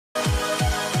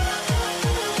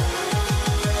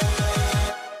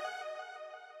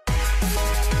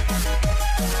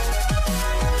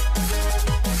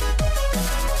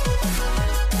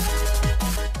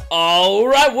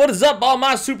Alright, what is up, all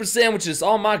my super sandwiches,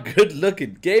 all my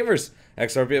good-looking gamers?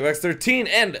 XRPFX13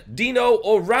 and Dino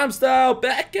or Rhymestyle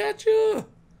back at you.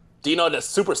 Dino, the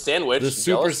super sandwich. The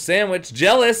super sandwich,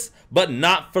 jealous, but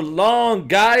not for long,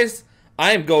 guys.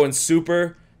 I am going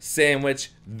super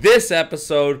sandwich this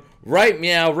episode, right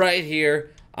meow, right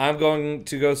here. I'm going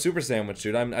to go super sandwich,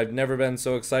 dude. I've never been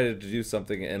so excited to do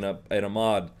something in a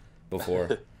mod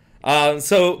before.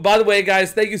 So, by the way,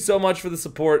 guys, thank you so much for the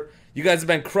support. You guys have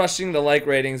been crushing the like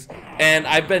ratings, and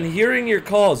I've been hearing your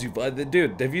calls.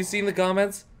 Dude, have you seen the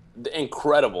comments?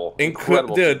 Incredible dude,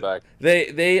 feedback.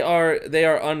 They are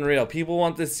unreal. People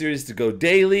want this series to go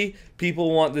daily.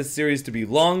 People want this series to be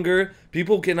longer.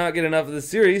 People cannot get enough of the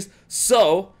series.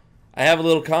 So I have a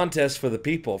little contest for the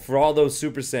people, for all those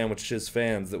super sandwiches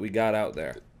fans that we got out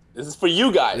there. This is for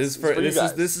you guys. This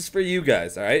is for you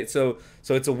guys. All right. So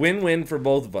it's a win-win for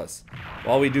both of us.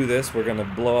 While we do this, we're gonna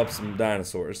blow up some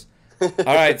dinosaurs.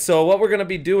 All right, so what we're gonna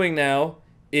be doing now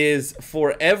is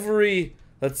for every,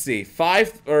 let's see,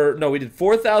 we did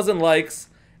 4,000 likes,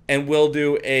 and we'll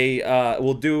do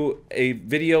a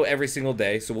video every single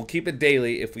day. So we'll keep it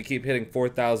daily if we keep hitting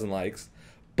 4,000 likes.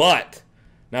 But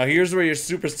now here's where your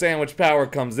super sandwich power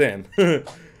comes in.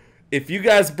 If you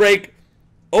guys break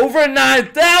over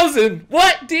 9,000,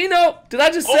 what, Dino? Did I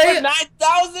just say it? Over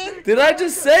 9,000? Did I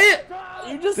just say it?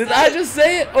 Did I just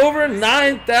say it? Over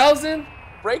 9,000?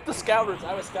 Break the scouters. I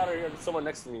have a scouter here, someone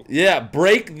next to me. Yeah,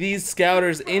 break these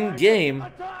scouters in game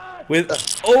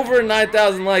with over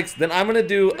 9,000 likes. Then I'm gonna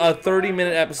do a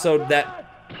 30-minute episode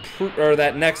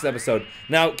that next episode.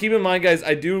 Now, keep in mind, guys,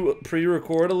 I do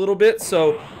pre-record a little bit,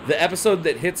 so the episode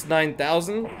that hits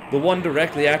 9,000, the one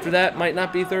directly after that might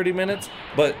not be 30 minutes,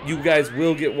 but you guys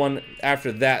will get one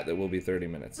after that will be 30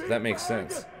 minutes. If that makes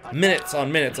sense. Minutes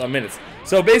on minutes on minutes.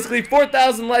 So basically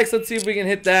 4,000 likes. Let's see if we can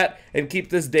hit that and keep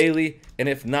this daily. And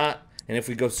if not, and if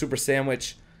we go super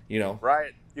sandwich, you know.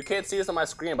 Right. You can't see this on my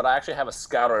screen, but I actually have a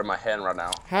scouter in my hand right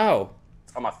now. How?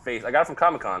 It's on my face. I got it from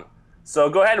Comic-Con. So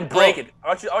go ahead and break it. I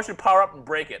want you to power up and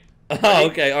break it. Oh,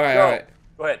 okay. All right. Go. All right.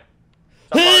 Go ahead.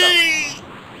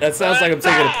 That sounds like I'm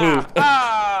taking a poop.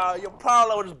 Your power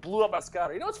level just blew up my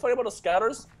scouter. You know what's funny about the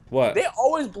scouters? What? They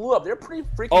always blew up. They're pretty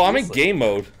freaking Oh, I'm useless. in game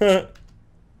mode.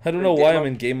 I don't know why I'm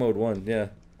in game mode 1. Yeah.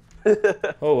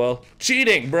 Oh, well.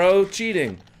 Cheating, bro.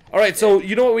 Cheating. All right, so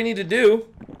you know what we need to do?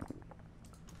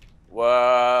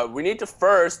 We need to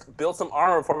first build some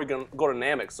armor before we can go to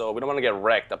Namek, so we don't want to get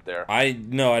wrecked up there.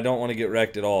 No, I don't want to get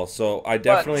wrecked at all. So I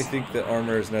definitely think that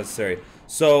armor is necessary.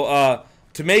 So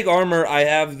to make armor, I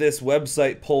have this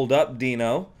website pulled up,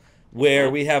 Dino,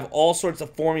 where we have all sorts of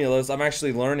formulas. I'm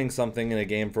actually learning something in a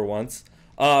game for once.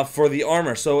 For the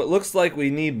armor, so it looks like we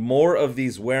need more of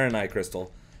these Waranai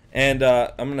crystal, and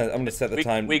I'm gonna set the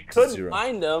time. We could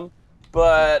find them,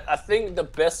 but I think the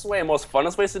best way and most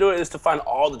funnest ways to do it is to find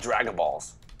all the Dragon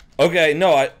Balls. Okay,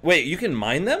 no, wait, you can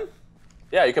mine them?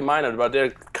 Yeah, you can mine them, but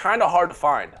they're kind of hard to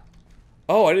find.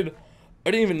 Oh, I didn't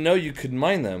even know you could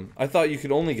mine them. I thought you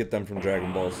could only get them from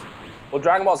Dragon Balls. Well,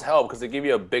 Dragon Balls help because they give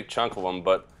you a big chunk of them,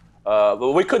 but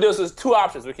what we could do is there's two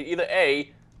options. We could either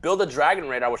build a dragon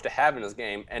radar, which they have in this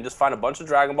game, and just find a bunch of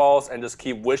Dragon Balls and just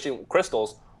keep wishing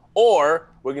crystals, or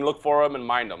we can look for them and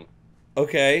mine them.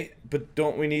 Okay, but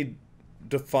don't we need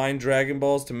to find Dragon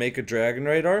Balls to make a dragon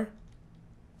radar?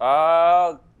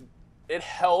 It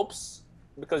helps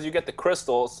because you get the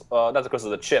crystals, not the crystals,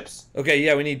 the chips. Okay,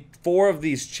 yeah, we need 4 of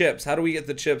these chips. How do we get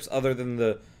the chips other than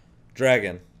the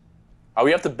dragon? We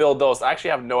have to build those. I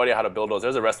actually have no idea how to build those.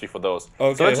 There's a recipe for those.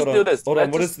 Okay, so let's just do this. Hold on,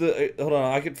 what is the... Hold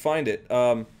on, I could find it.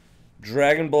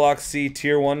 Dragon Block C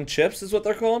Tier 1 chips is what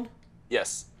they're called?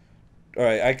 Yes.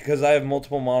 Alright, because I have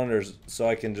multiple monitors, so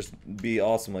I can just be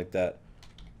awesome like that.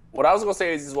 What I was going to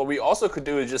say is what we also could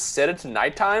do is just set it to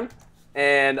nighttime,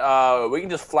 and we can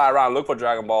just fly around, look for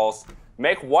Dragon Balls,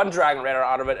 make one Dragon Radar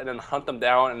out of it, and then hunt them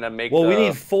down, and then make we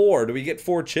need 4. Do we get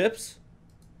 4 chips?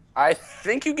 I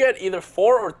think you get either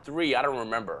 4 or 3. I don't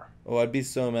remember. Oh, I'd be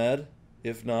so mad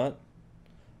if not.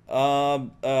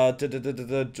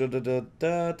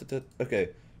 Okay.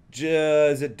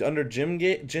 Is it under Jin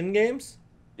Games?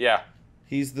 Yeah.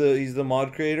 He's the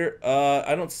mod creator.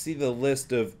 I don't see the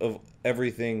list of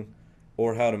everything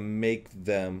or how to make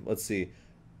them. Let's see.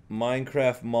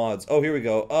 Minecraft mods. Oh, here we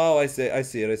go. Oh, I see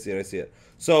it.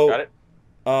 So, got it.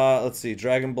 Let's see.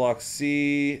 Dragon Block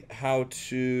C. How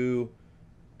to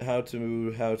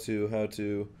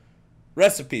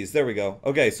recipes. There we go.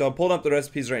 Okay, so I'm pulling up the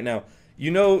recipes right now. You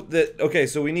know that, okay,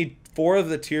 so we need 4 of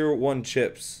the tier 1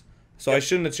 chips. So yep. I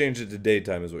shouldn't have changed it to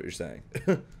daytime is what you're saying.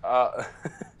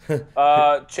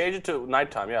 Change it to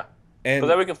nighttime, yeah. And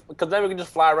because then we can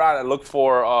just fly around and look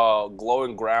for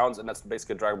glowing grounds, and that's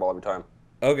basically a Dragon Ball every time.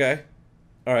 Okay.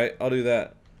 All right, I'll do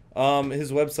that.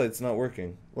 His website's not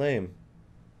working. Lame.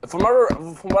 From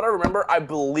what I remember, I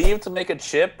believe to make a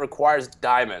chip requires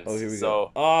diamonds. Oh, here we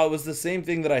go. Oh, it was the same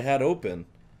thing that I had open.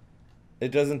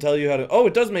 It doesn't tell you how to... Oh,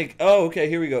 it does make... Oh, okay,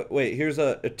 here we go. Wait, here's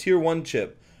a tier 1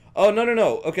 chip. Oh, no, no,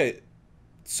 no. Okay,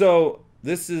 so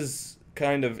this is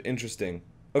kind of interesting.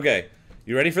 Okay,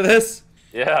 you ready for this?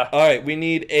 Yeah. All right, we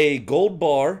need a gold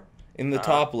bar in the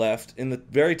top left. In the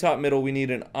very top middle, we need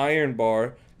an iron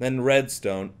bar, then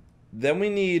redstone. Then we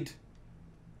need...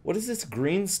 What is this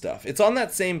green stuff? It's on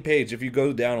that same page if you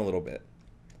go down a little bit.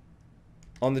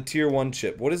 On the tier 1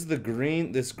 chip. What is the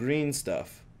green... This green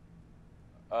stuff?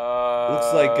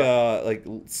 Looks like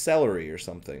celery or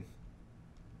something.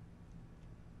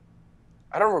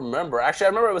 I don't remember. Actually, I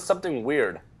remember it was something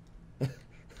weird.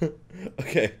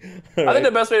 Okay. I think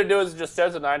the best way to do it is just stare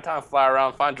at the nighttime, fly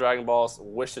around, find Dragon Balls,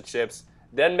 wish the chips,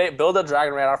 then build a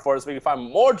Dragon Radar for us so we can find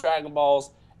more Dragon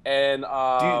Balls. And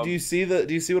do you see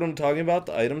what I'm talking about?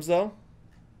 The items though.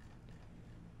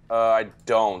 I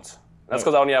don't. That's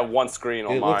because I only have one screen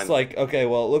on mine. It looks like it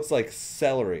looks like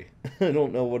celery. I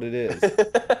don't know what it is.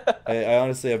 I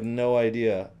honestly have no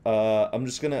idea. I'm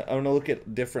gonna look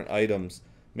at different items.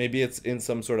 Maybe it's in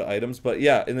some sort of items, but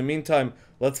yeah. In the meantime,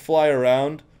 let's fly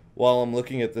around while I'm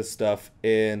looking at this stuff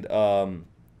and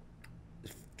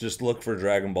just look for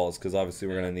Dragon Balls because obviously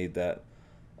we're gonna need that.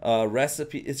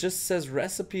 Recipe. It just says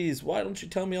recipes. Why don't you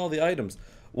tell me all the items?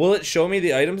 Will it show me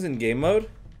the items in game mode?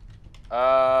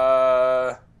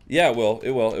 Yeah, it will.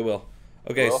 It will. It will.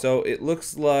 Okay, so it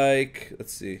looks like...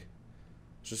 Let's see.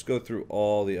 Let's just go through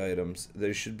all the items.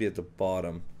 They should be at the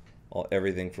bottom.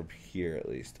 Everything from here, at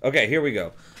least. Okay, here we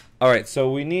go. All right,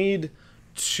 so we need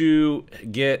to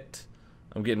get...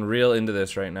 I'm getting real into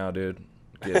this right now, dude.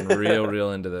 Getting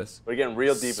real into this. We're getting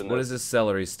real deep in this. What is this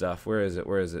celery stuff? Where is it?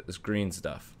 Where is it? This green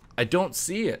stuff. I don't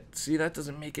see it. See, that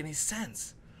doesn't make any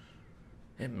sense.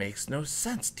 It makes no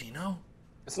sense, Dino.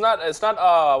 It's not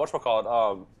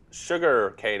whatchamacallit,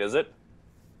 sugar cane, is it?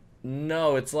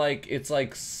 No, it's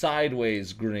like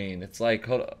sideways green. It's like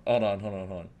hold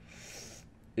on.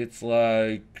 It's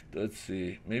like, let's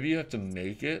see. Maybe you have to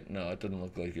make it? No, it doesn't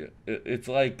look like it. It's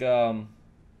like it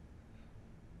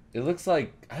looks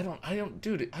like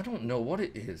dude, I don't know what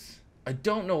it is. I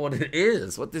don't know what it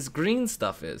is. What this green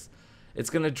stuff is. It's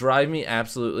going to drive me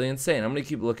absolutely insane. I'm going to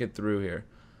keep looking through here.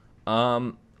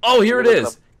 Oh, here it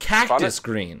is. Cactus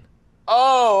green.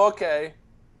 Oh, okay.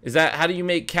 Is that, how do you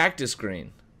make cactus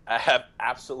green? I have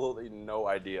absolutely no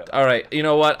idea. All right, you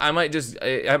know what? I might just,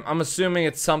 I'm assuming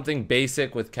it's something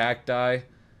basic with cacti.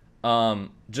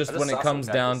 Just when it comes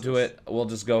down to it, we'll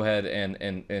just go ahead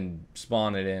and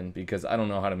spawn it in because I don't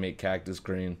know how to make cactus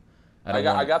green. I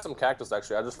got some cactus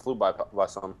actually. I just flew by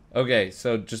some. Okay,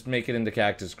 so just make it into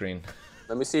cactus green.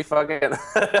 Let me see if I can.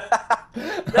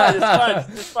 Yeah,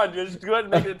 it's fine. Just go ahead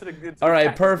and make it into all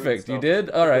right, perfect. You did?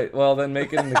 All right, well then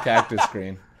make it into cactus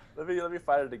green. Let me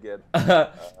find it again.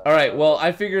 All right, well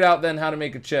I figured out then how to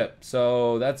make a chip,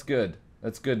 so that's good.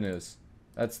 That's good news.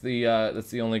 That's the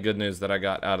only good news that I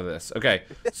got out of this. Okay,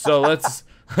 so let's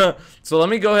so let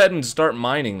me go ahead and start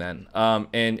mining then.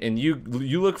 And you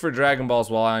look for Dragon Balls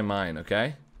while I mine,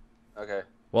 okay? Okay.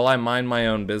 While I mind my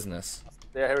own business.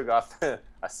 Yeah, here we go.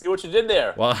 I see what you did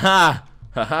there. Well, ha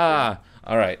ha.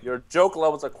 All right. Your joke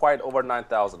levels are quite over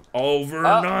 9,000. Over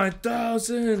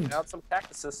 9,000. Got some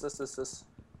cactuses.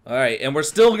 All right, and we're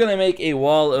still gonna make a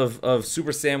wall of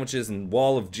super sandwiches and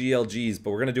wall of GLGs,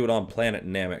 but we're gonna do it on planet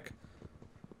Namek.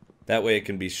 That way it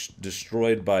can be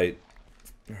destroyed by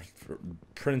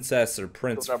Princess or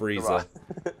Prince Frieza.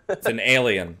 It's an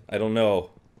alien. I don't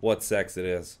know what sex it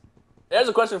is. There's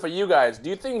a question for you guys. Do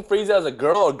you think Frieza is a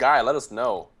girl or guy? Let us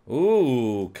know.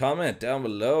 Ooh, comment down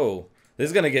below. This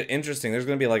is going to get interesting. There's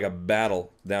going to be like a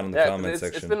battle down in the comment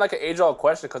section. It's been like an age-old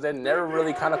question because they never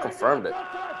really kind of confirmed it.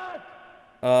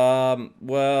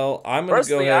 Well, I'm going to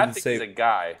go ahead and say... Personally, I think he's a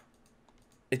guy.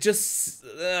 It just...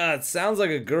 it sounds like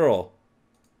a girl.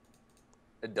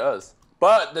 It does.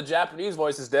 But the Japanese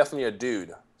voice is definitely a dude.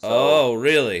 So, oh,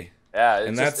 really? Yeah.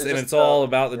 It's all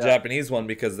about the Japanese one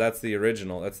because that's the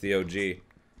original. That's the OG.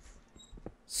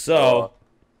 So,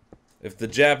 if the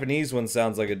Japanese one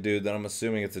sounds like a dude, then I'm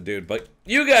assuming it's a dude. But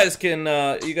you guys can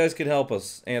help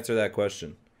us answer that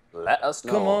question. Let us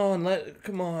know.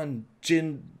 Come on,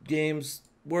 Jin Games,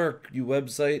 work, you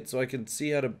website, so I can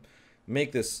see how to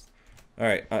make this. All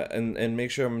right, and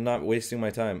make sure I'm not wasting my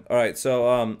time. All right, so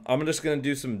I'm just gonna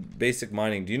do some basic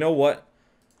mining. Do you know what?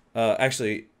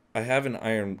 Actually, I have an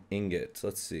iron ingot.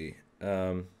 Let's see.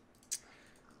 Yeah,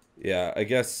 I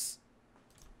guess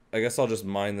I'll just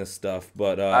mine this stuff.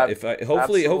 But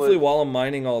hopefully while I'm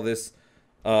mining all this,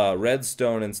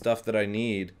 redstone and stuff that I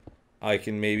need, I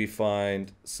can maybe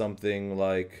find something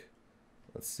like,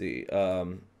 let's see,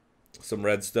 some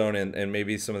redstone and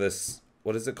maybe some of this,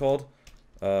 what is it called?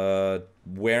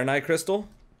 Where crystal?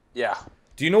 Yeah.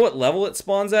 Do you know what level it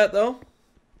spawns at, though?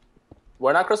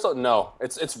 Where not crystal? No,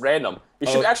 it's random. You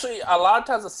should actually, a lot of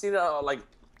times I've seen like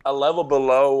a level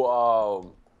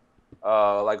below,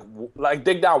 like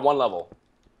dig down one level.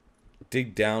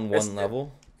 Dig down one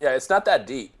level? Yeah, it's not that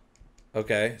deep.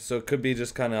 Okay, so it could be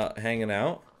just kind of hanging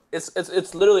out? It's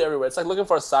literally everywhere. It's like looking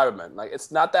for a Cyberman. Like,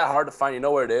 it's not that hard to find. You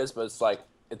know where it is, but it's like,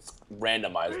 it's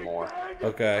randomized more.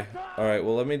 Okay. All right,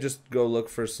 well, let me just go look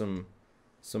for some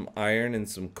iron and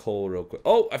some coal real quick.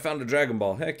 Oh, I found a Dragon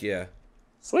Ball. Heck yeah.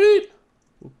 Sweet.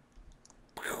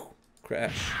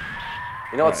 Crash.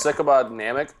 You know what's sick about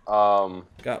Namek?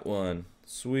 Got one.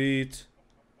 Sweet.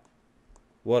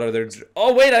 What are there?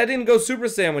 Oh, wait, I didn't go Super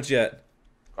Sandwich yet.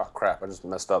 Oh, crap. I just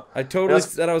messed up. I totally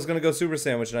said I was going to go Super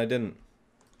Sandwich, and I didn't.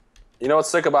 You know what's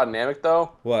sick about Namek,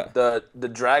 though? What? The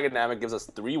Dragon Namek gives us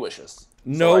 3 wishes.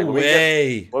 No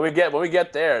way. When we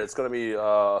get there, it's gonna be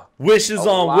wishes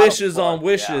on wishes on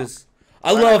wishes. Yeah.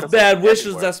 I love bad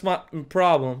wishes. Everywhere. That's my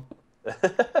problem.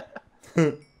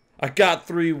 I got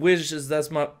 3 wishes.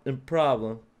 That's my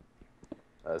problem.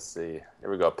 Let's see. Here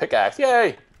we go. Pickaxe.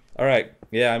 Yay! All right.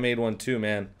 Yeah, I made one too,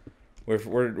 man.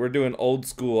 We're doing old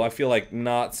school. I feel like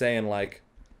not saying like,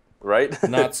 right?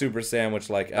 Not Super Sandwich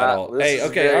like at all. Hey,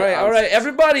 okay, all right,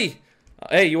 everybody.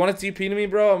 Hey, you want to TP to me,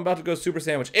 bro? I'm about to go Super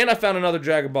Sandwich. And I found another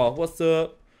Dragon Ball. What's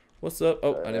up? What's up?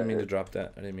 Oh, I didn't mean to drop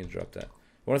that.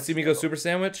 Want to see me go Super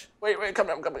Sandwich? Wait,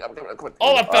 come on.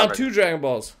 Oh, I found 2 Dragon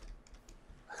Balls.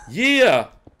 Yeah.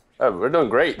 Oh, we're doing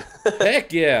great.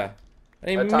 Heck yeah. I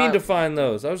didn't mean to find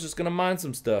those. I was just going to mine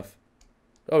some stuff.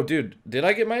 Oh, dude. Did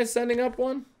I get my ascending up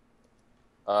one?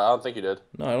 I don't think you did.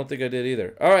 No, I don't think I did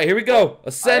either. All right, here we go.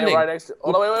 Ascending. Right next to.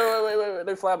 Oh, no, wait. Let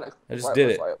me flap next. I just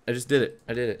did it.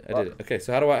 I did it. Okay,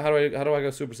 so how do I go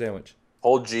Super Sandwich?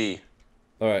 Hold G.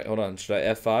 All right, hold on. Should I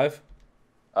F5?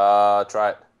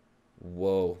 Try it.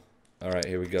 Whoa. All right,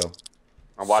 here we go.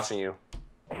 I'm watching you.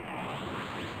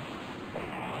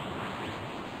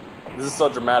 This is so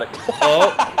dramatic.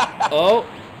 Oh.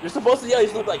 You're supposed to yell. You're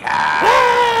supposed to be like,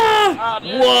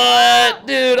 What?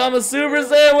 Dude, I'm a Super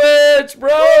Sandwich,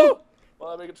 bro. Well,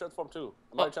 I make it transform too.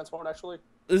 Am I transformed actually?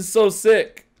 This is so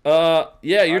sick. Yeah,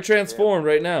 you're transformed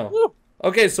right now. Woo.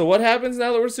 Okay, so what happens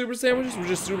now that we're Super Sandwiches? We're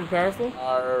just super powerful?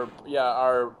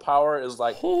 Our power is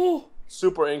like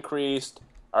super increased.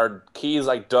 Our key is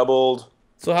like doubled.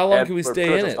 So how long can we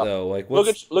stay in it though? Like, look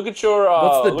at your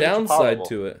what's the downside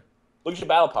to it? Look at your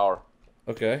battle power.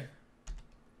 Okay.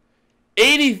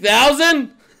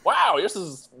 80,000? Wow, yours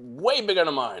is way bigger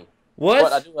than mine. What?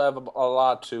 But I do have a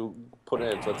lot to put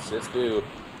in, so let's do.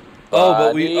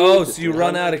 Oh, but so you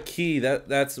run out of key.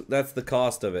 That's the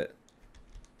cost of it.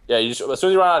 Yeah, as soon as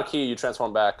you run out of key, you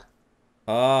transform back.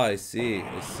 Ah, I see.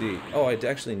 Oh, I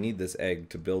actually need this egg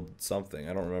to build something.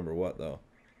 I don't remember what though.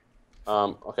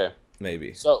 Okay.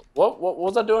 Maybe. So what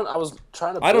was I doing? I was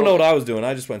trying to. I don't know what I was doing.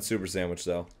 I just went Super Sandwich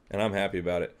though, and I'm happy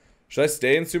about it. Should I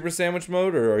stay in Super Sandwich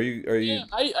mode, or are you? Yeah,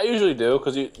 I usually do,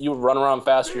 because you run around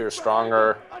faster, you're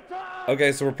stronger.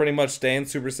 Okay, so we're pretty much staying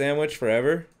Super Sandwich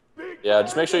forever? Yeah,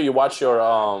 just make sure you watch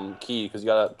your key, because you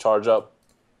gotta charge up.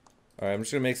 Alright, I'm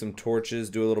just gonna make some torches,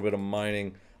 do a little bit of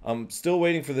mining. I'm still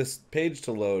waiting for this page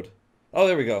to load. Oh,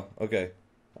 there we go. Okay.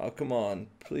 Oh, come on.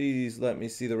 Please let me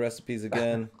see the recipes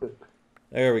again.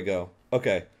 There we go.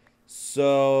 Okay.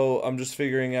 So, I'm just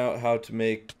figuring out how to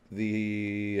make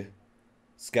the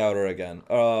scouter again.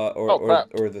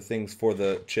 Or the things for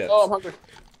the chips. Oh, I'm hungry.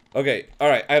 Okay,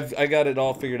 alright, I got it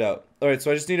all figured out. Alright, so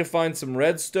I just need to find some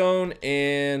redstone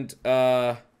and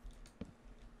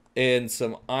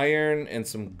some iron and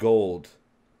some gold.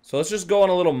 So let's just go on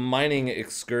a little mining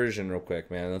excursion real quick,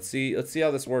 man. Let's see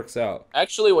how this works out.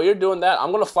 Actually, while you're doing that,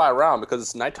 I'm gonna fly around because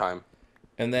it's nighttime.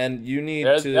 And then you need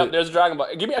Yep, there's a Dragon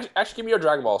Ball. Give me your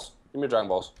Dragon Balls. Give me your Dragon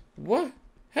Balls. What?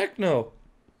 Heck no.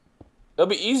 It'll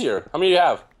be easier. How many do you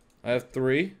have? I have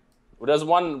 3. Well, there's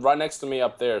one right next to me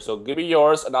up there. So give me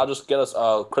yours, and I'll just get us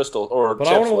crystal or. But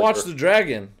I want to watch the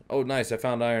dragon. Oh, nice! I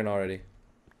found iron already.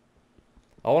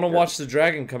 I want to watch the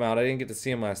dragon come out. I didn't get to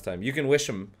see him last time. You can wish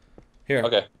him. Here.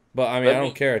 Okay. But I mean, I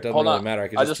don't care. It doesn't really matter.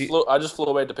 I just flew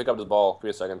away to pick up this ball. Give me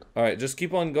a second. All right, just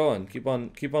keep on going. Keep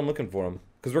on looking for him,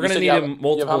 because we're gonna need him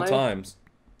multiple times.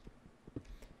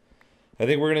 I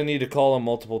think we're gonna need to call him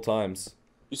multiple times.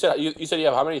 You said you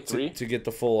have how many? 3? To get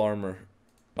the full armor.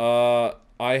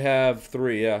 I have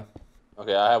 3. Yeah.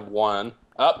 Okay, I have 1.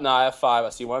 No, I have 5. I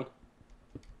see 1.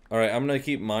 All right, I'm gonna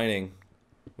keep mining.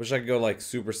 Wish I could go like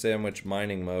Super Sandwich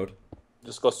mining mode.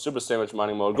 Just go super sandwich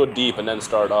mining mode. Go deep and then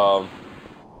start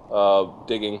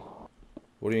digging.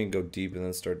 What do you mean go deep and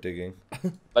then start digging?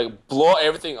 Like blow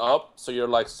everything up so you're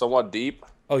like somewhat deep.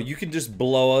 Oh, you can just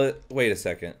blow it. Wait a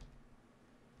second.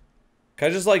 Can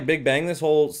I just like Big Bang this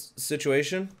whole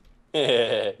situation?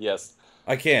 Yes.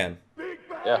 I can.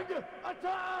 Yeah.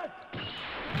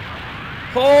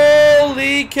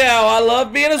 Holy cow! I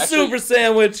love being a super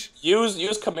sandwich.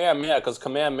 Use Kamehameha because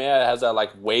Kamehameha has that like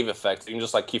wave effect. You can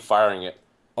just like keep firing it.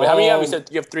 Wait, how many have you said?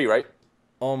 You have 3, right?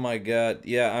 Oh my god!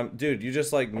 Yeah, dude. You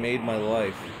just like made my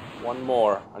life. One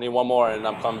more. I need one more, and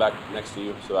I'm coming back next to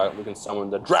you so we can summon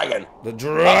the dragon. The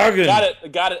dragon. Got it.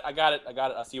 I got it.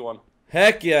 I see one.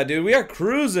 Heck yeah, dude. We are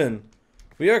cruising.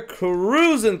 We are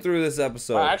cruising through this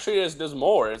episode. Actually, there's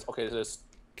more. Okay, there's.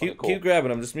 Keep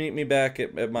grabbing them. Just meet me back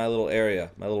at my little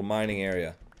area, my little mining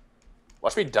area.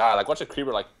 Watch me die. Like, watch a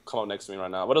creeper like come up next to me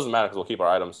right now. But it doesn't matter because we'll keep our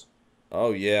items.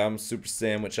 Oh yeah, I'm a super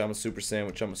sandwich. I'm a super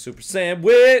sandwich. I'm a super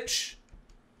sandwich.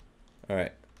 All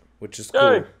right, which is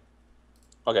cool. Yay.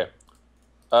 Okay,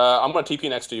 I'm gonna TP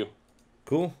next to you.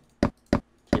 Cool.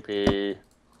 TP.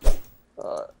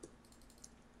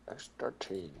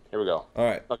 X13. Here we go. All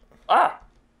right. Okay. Ah.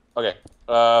 Okay.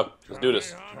 Let's do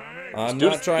this. I'm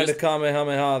not trying to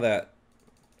Kamehameha that.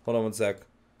 Hold on one sec.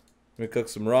 Let me cook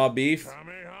some raw beef.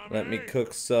 Let me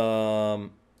cook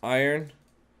some iron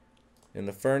in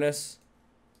the furnace.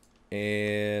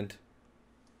 And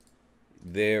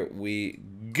there we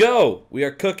go. We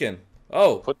are cooking.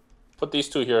 Oh. Put these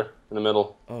 2 here in the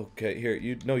middle. Okay, here.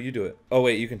 You do it. Oh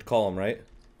wait, you can call them, right?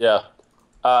 Yeah.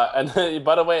 And then,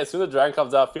 by the way, as soon as the dragon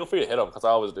comes out, feel free to hit him because I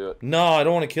always do it. No, I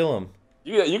don't want to kill him.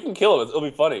 You can kill him. It'll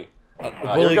be funny.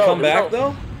 Will he come back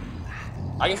though?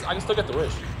 I can still get the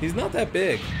wish. He's not that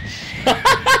big.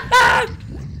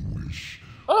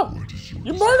 Oh,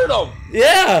 you murdered him.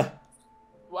 Yeah.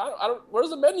 Well, I don't. Where's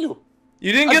the menu?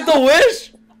 You didn't get the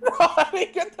wish? No, I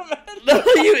didn't get the menu. No,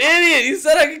 you idiot! You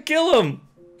said I could kill him.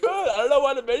 Good. I don't know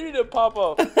why the menu didn't pop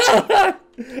up.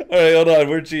 Alright, hold on.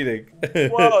 We're cheating.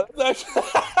 Whoa, that's actually.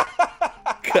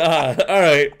 God.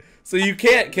 Alright. So you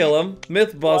can't kill him.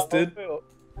 Myth busted.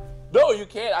 No, you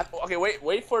can't. Okay,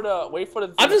 wait for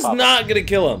the. I'm just not gonna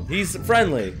kill him. He's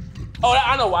friendly. Oh,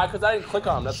 I know why. Because I didn't click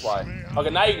on him. That's why. Okay,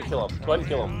 now you can kill him. Go ahead and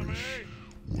kill him.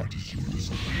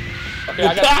 Okay,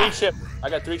 I got 3 chips. I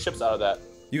got 3 chips out of that.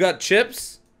 You got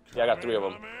chips? Yeah, I got 3 of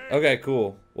them. Okay,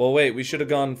 cool. Well, wait. We should have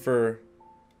gone for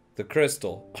the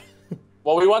crystal.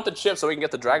 Well, we want the chips so we can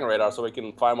get the dragon radar so we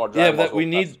can find more dragon balls.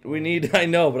 Yeah, but we need. I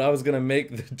know, but I was gonna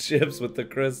make the chips with the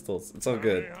crystals. It's all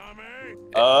good.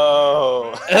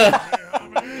 Oh.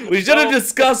 We should have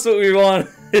discussed what we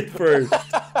wanted first.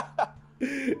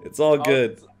 It's all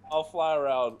good. I'll fly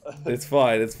around. It's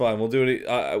fine. It's fine. We'll do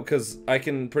it because I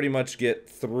can pretty much get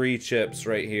 3 chips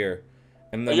right here,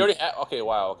 and then. You already have, okay.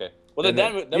 Wow. Okay. Well,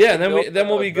 then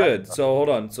we'll be good. So hold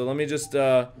on. So let me just.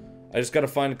 I just gotta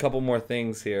find a couple more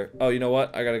things here. Oh, you know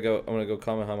what? I gotta go. I'm gonna go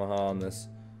Kamehameha on this.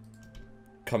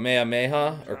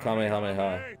 Kamehameha or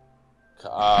Kamehameha? It's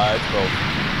both.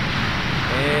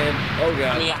 And oh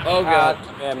god, oh god,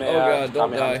 oh god,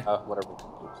 don't die. Whatever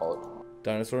you call it.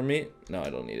 Dinosaur meat? No, I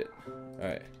don't need it. All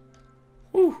right.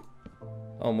 Whew.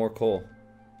 Oh, more coal.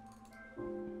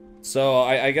 So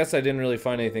I guess I didn't really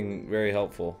find anything very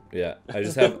helpful. Yeah, I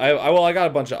just have. Well, I got a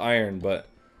bunch of iron, but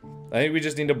I think we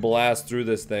just need to blast through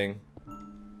this thing.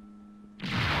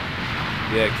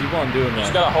 Yeah, keep on doing that. You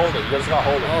just gotta hold it. You just gotta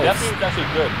hold it. Oh, Death beam is actually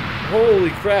good. Holy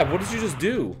crap! What did you just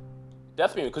do?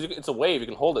 Death beam, because it's a wave. You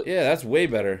can hold it. Yeah, that's way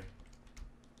better.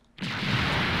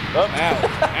 Oh. Ow!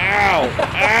 Ow!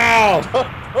 Ow!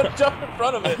 Don't jump in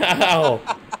front of it. Ow!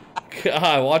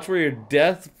 God, watch where your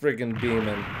death freaking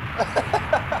beaming.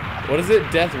 What is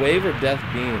it? Death wave or death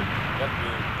beam? Death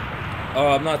beam. Oh,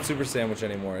 I'm not super sandwich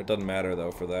anymore. It doesn't matter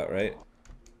though for that, right?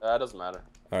 It doesn't matter.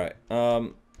 All right.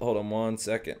 Hold on one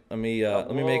second. Let me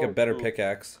make a better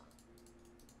pickaxe.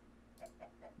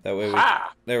 That way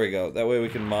there we go. That way we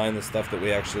can mine the stuff that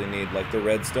we actually need, like the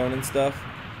redstone and stuff.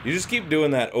 You just keep doing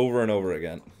that over and over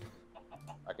again.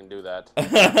 I can do that.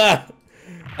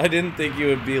 I didn't think you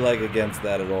would be like against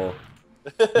that at all.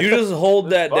 You just hold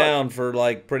that down for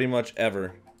like pretty much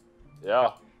ever.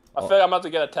 Yeah. I feel like I'm about to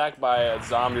get attacked by a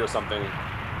zombie or something.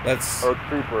 Or a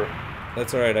creeper.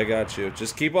 That's alright, I got you.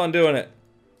 Just keep on doing it.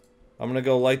 I'm gonna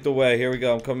go light the way. Here we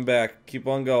go, I'm coming back. Keep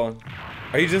on going.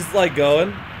 Are you just like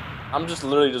going? I'm just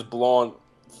literally just blowing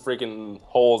freaking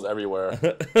holes everywhere.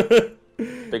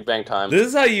 Big bang time. This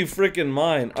is how you freaking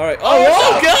mine. Alright.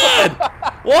 Oh god!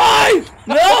 Why?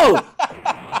 No!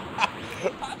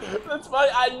 That's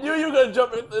funny. I knew you were gonna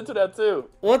jump into that too.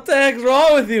 What the heck's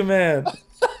wrong with you, man?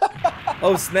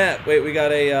 Oh snap! Wait, we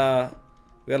got a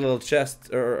little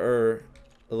chest or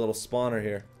little spawner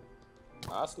here.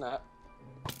 Ah, snap.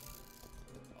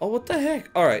 Oh, what the heck?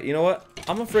 All right, you know what?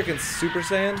 I'm a freaking Super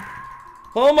Saiyan.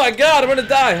 Oh my God, I'm gonna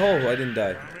die. Oh, I didn't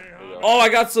die. Oh, I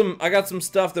got some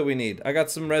stuff that we need. I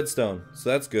got some redstone, so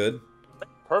that's good.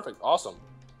 Perfect. Awesome.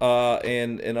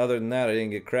 And other than that, I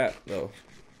didn't get crap though.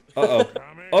 Uh-oh.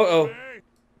 Uh-oh.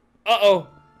 Uh-oh.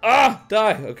 Ah,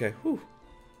 die. Okay. Whew.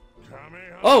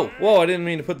 Oh, whoa, I didn't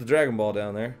mean to put the Dragon Ball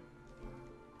down there.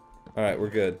 All right, we're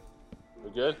good. We're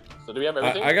good? So do we have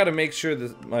everything? I gotta make sure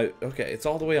that okay, it's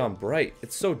all the way on bright.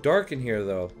 It's so dark in here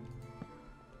though.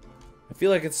 I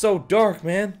feel like it's so dark,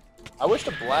 man. I wish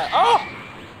to blast. Oh!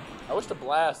 I wish to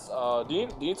blast. Do you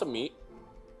need some meat?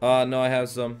 No, I have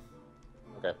some.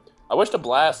 Okay. I wish to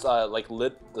blast, like,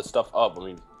 lit the stuff up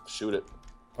when we shoot it.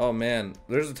 Oh man,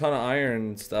 there's a ton of iron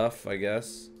and stuff, I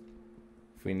guess.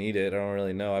 If we need it, I don't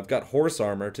really know. I've got horse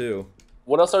armor too.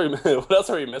 What else are we? What else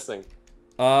are we missing?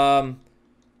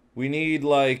 We need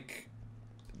like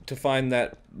to find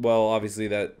that. Well, obviously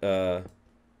that.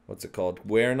 What's it called?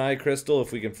 Wernai crystal.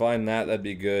 If we can find that, that'd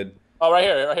be good. Oh, right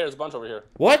here. Right here. There's a bunch over here.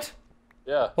 What?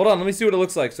 Yeah. Hold on. Let me see what it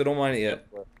looks like. So don't mine it yet.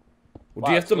 Wow,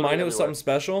 Do you have to mine it with everywhere. something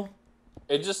special?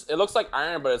 It looks like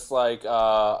iron, but it's like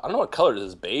I don't know what color it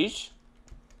is. Beige.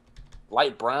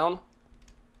 Light brown.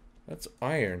 That's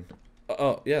iron.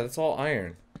 Oh yeah, that's all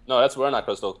iron. No, that's not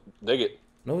crystal. Dig it.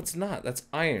 No, it's not. That's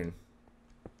iron.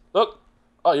 Look.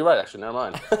 Oh, you're right. Actually, never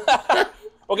mind.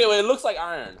 Okay, well, it looks like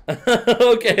iron.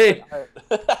 Okay.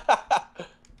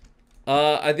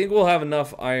 I think we'll have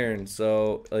enough iron,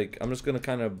 so like I'm just gonna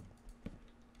kind of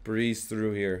breeze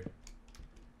through here,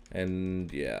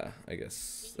 and yeah, I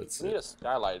guess that's We need a it.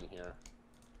 skylight in here.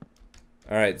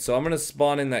 All right, so I'm gonna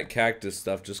spawn in that cactus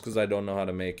stuff just because I don't know how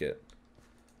to make it.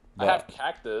 I have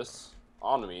cactus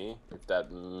on me, if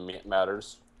that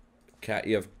matters.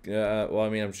 You have well, I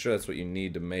mean, I'm sure that's what you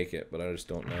need to make it, but I just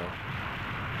don't know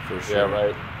for sure. Yeah,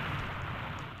 right.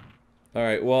 All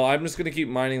right, well, I'm just gonna keep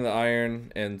mining the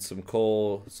iron and some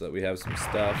coal so that we have some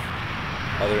stuff.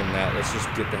 Other than that, let's just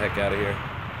get the heck out of here.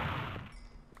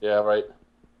 Yeah, right.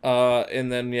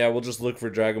 And then yeah, we'll just look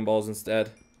for Dragon Balls instead.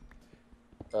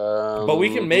 But But we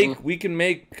can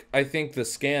make I think the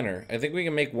scanner. I think we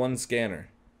can make one scanner.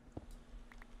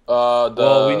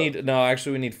 Well, we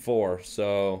need 4.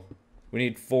 So we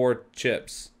need 4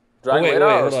 chips. Dragon wait,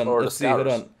 radar hold on. or Let's see.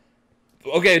 scouters? Hold on.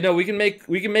 Okay, no, we can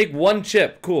make 1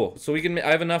 chip. Cool. So we can.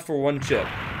 I have enough for 1 chip.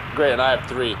 Great, and I have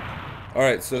 3. All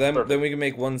right. So then Perfect. we can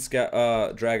make 1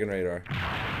 dragon radar.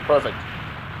 Perfect.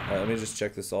 All right, let me just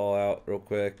check this all out real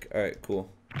quick. All right, cool.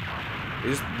 We're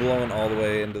just blowing all the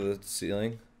way into the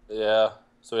ceiling. Yeah.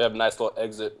 So we have a nice little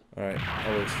exit. All right,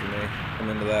 that works for me. I'm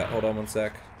into that. Hold on one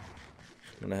sec.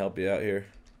 I'm gonna help you out here.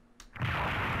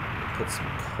 Put some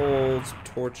coal, some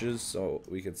torches, so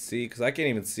we can see. Cause I can't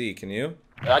even see. Can you?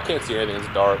 I can't see anything.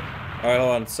 It's dark. All right,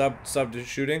 hold on. Stop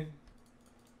shooting.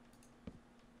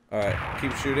 All right,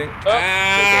 keep shooting. Oh,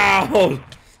 Ow!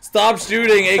 Stop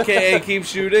shooting, aka keep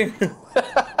shooting.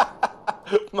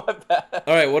 My bad.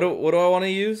 All right, what do I want to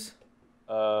use?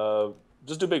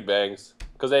 Just do big bangs,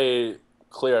 cause they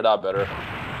clear it out better.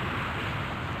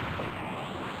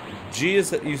 G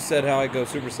is you said how I go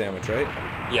super sandwich, right?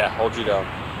 Yeah, hold you down.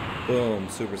 Boom,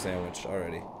 super sandwich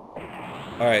already.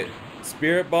 All right,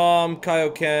 spirit bomb,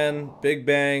 Kaioken, big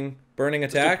bang, burning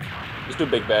attack, Just do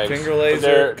big bangs. finger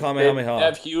laser, Kamehameha. They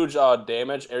have huge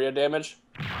damage, area damage,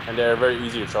 and they're very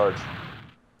easy to charge.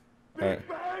 All right.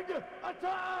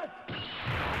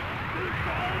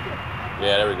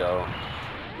 Yeah, there we go.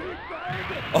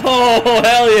 Oh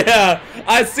hell yeah!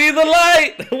 I see the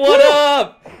light. What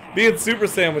up? Being super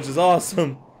sandwich is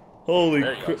awesome. Very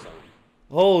awesome.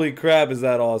 Holy crap, is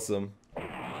that awesome,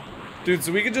 dude?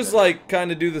 So we could just like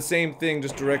kind of do the same thing,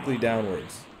 just directly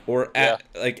downwards, or at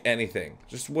like anything,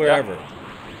 just wherever.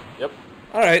 Yep.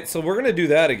 All right, so we're gonna do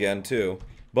that again too.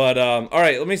 But all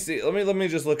right, let me see. Let me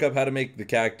just look up how to make the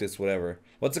cactus. Whatever.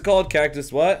 What's it called?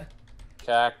 Cactus what?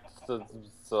 Cactus.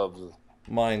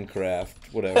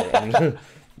 Minecraft. Whatever.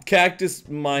 Cactus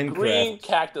Minecraft. Green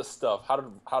cactus stuff. How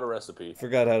to recipe.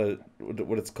 Forgot how to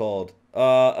what it's called.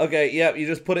 Okay, yeah, you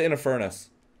just put it in a furnace.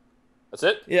 That's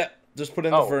it? Yeah, just put it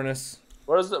in the furnace.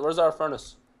 Where's our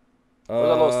furnace? Where's that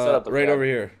little setup that we right have? over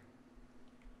here.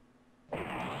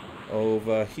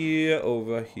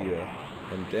 Over here,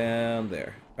 and down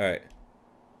there. All right.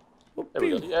 There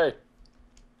we go. Yay.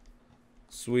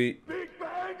 Sweet. There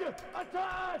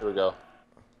we go.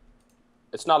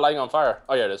 It's not lighting on fire.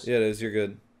 Oh yeah, it is. Yeah, it is. You're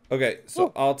good. Okay,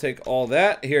 so I'll take all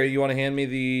that. Here, you want to hand me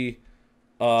the,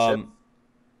 Chip.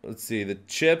 let's see, the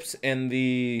chips and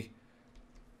the.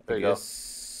 There you go.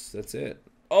 That's it.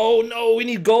 Oh no, we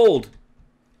need gold.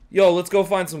 Yo, let's go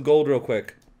find some gold real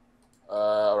quick.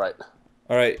 All right.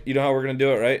 All right, you know how we're gonna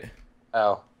do it, right?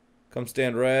 Ow. Come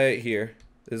stand right here.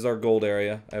 This is our gold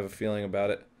area. I have a feeling about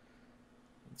it.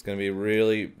 It's gonna be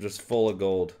really just full of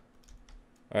gold.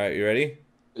 All right, you ready?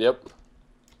 Yep.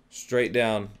 Straight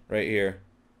down, right here.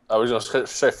 We're gonna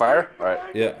straight fire. All right.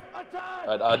 Yeah.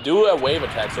 All right, do a wave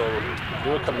attack. So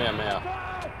do a Kamehameha.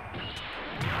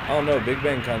 Oh no, Big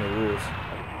Bang kind of rules.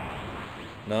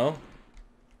 No?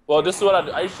 Well, this is what I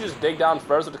do. I usually just dig down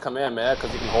first with the Kamehameha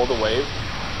because you can hold the wave,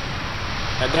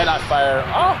 and then I fire.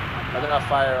 And then I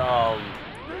fire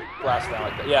blast down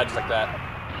like that. Yeah, just like that.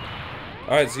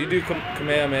 All right, so you do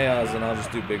Kamehamehas and I'll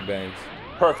just do Big Bangs.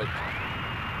 Perfect.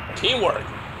 Teamwork.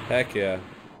 Heck yeah.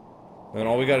 And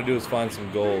all we gotta do is find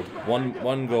some gold.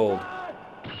 One gold.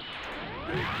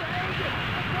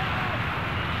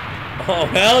 Oh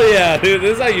hell yeah, dude!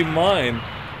 This is how you mine.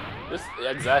 Yeah,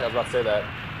 exactly. I was about to say that.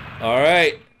 All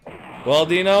right. Well,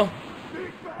 Dino,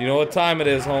 you know what time it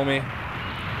is, homie.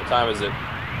 What time is it?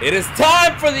 It is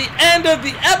time for the end of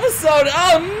the episode.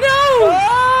 Oh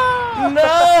no!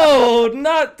 No,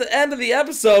 not the end of the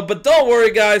episode. But don't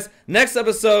worry, guys. Next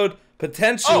episode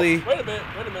potentially. Oh, wait a minute.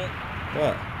 Wait a minute.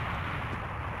 What?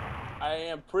 I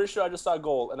am pretty sure I just saw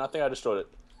gold, and I think I destroyed it.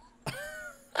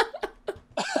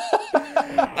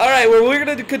 Alright, well, we're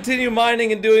gonna continue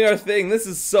mining and doing our thing. This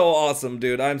is so awesome,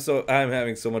 dude. I'm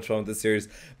having so much fun with this series.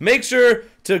 Make sure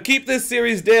to keep this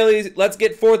series daily. Let's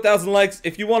get 4,000 likes.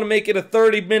 If you want to make it a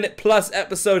 30-minute plus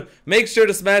episode, make sure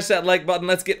to smash that like button.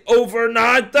 Let's get over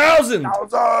 9,000!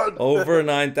 Over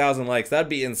 9,000 likes. That'd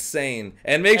be insane.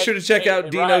 And make sure to check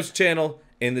out Dino's channel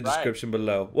in the description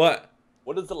below. What?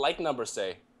 What does the like number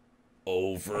say?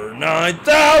 Over 9,000!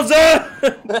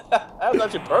 That was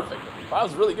actually perfect. That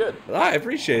was really good. I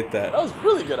appreciate that. That was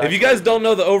really good. If you guys don't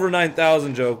know the over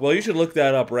 9,000 joke, well, you should look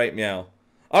that up right meow.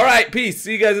 All right, peace.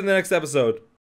 See you guys in the next episode.